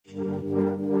I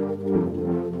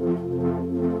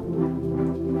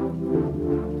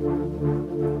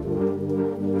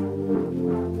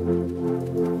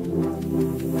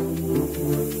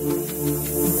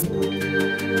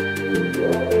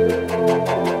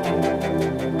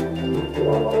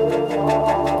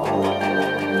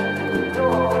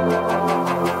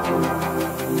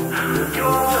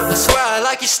swear I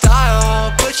like your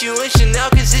style. Put you in Chanel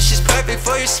cause it's just perfect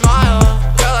for your smile.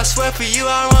 Girl, I swear for you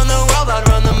I'd run the world, I'd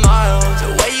run the miles. The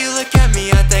way you look at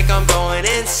me, I think I'm going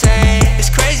insane. It's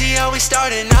crazy how we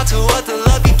started out to what the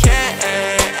love became.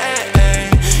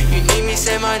 You need me,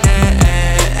 say my name.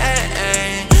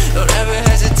 Don't ever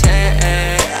hesitate.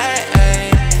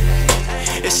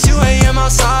 It's 2 AM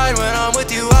outside, when I'm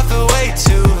with you I feel way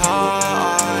too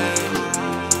high.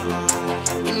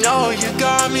 You know you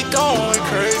got me going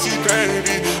crazy,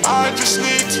 baby. I just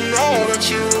need to know that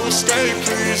you will stay,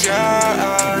 please,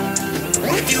 yeah.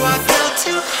 With you I feel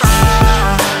too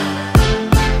high.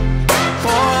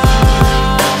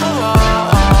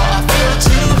 I feel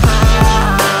too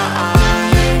high.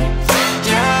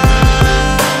 Yeah,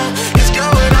 it's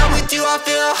going on with you, I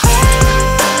feel high.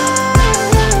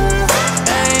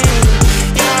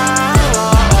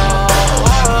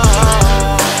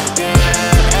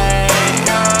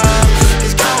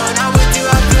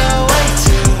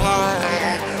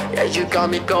 You got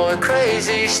me going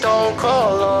crazy, stone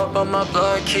cold up, but my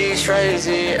blood keeps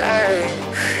crazy, ayy.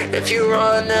 If you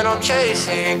run, then I'm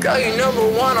chasing. Girl, you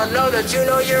 #1, I know that you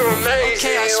know you're amazing.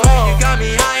 Okay, I swear you got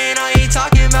me high and I ain't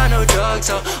talking about no drugs.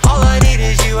 So all I need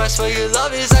is you, I swear your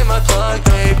love is like my plug.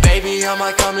 Hey, baby, I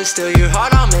might come and steal your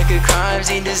heart, I'll make a crime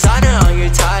scene. Designer on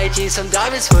your tight jeans, some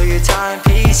diamonds for your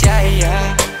timepiece, yeah,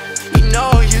 yeah. You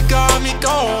know you got me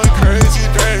going crazy,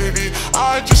 baby.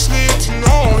 I just need to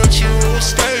know that you will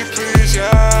stay, please,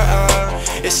 yeah.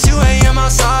 It's 2 AM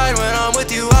outside, when I'm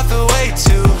with you I feel way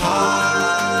too high.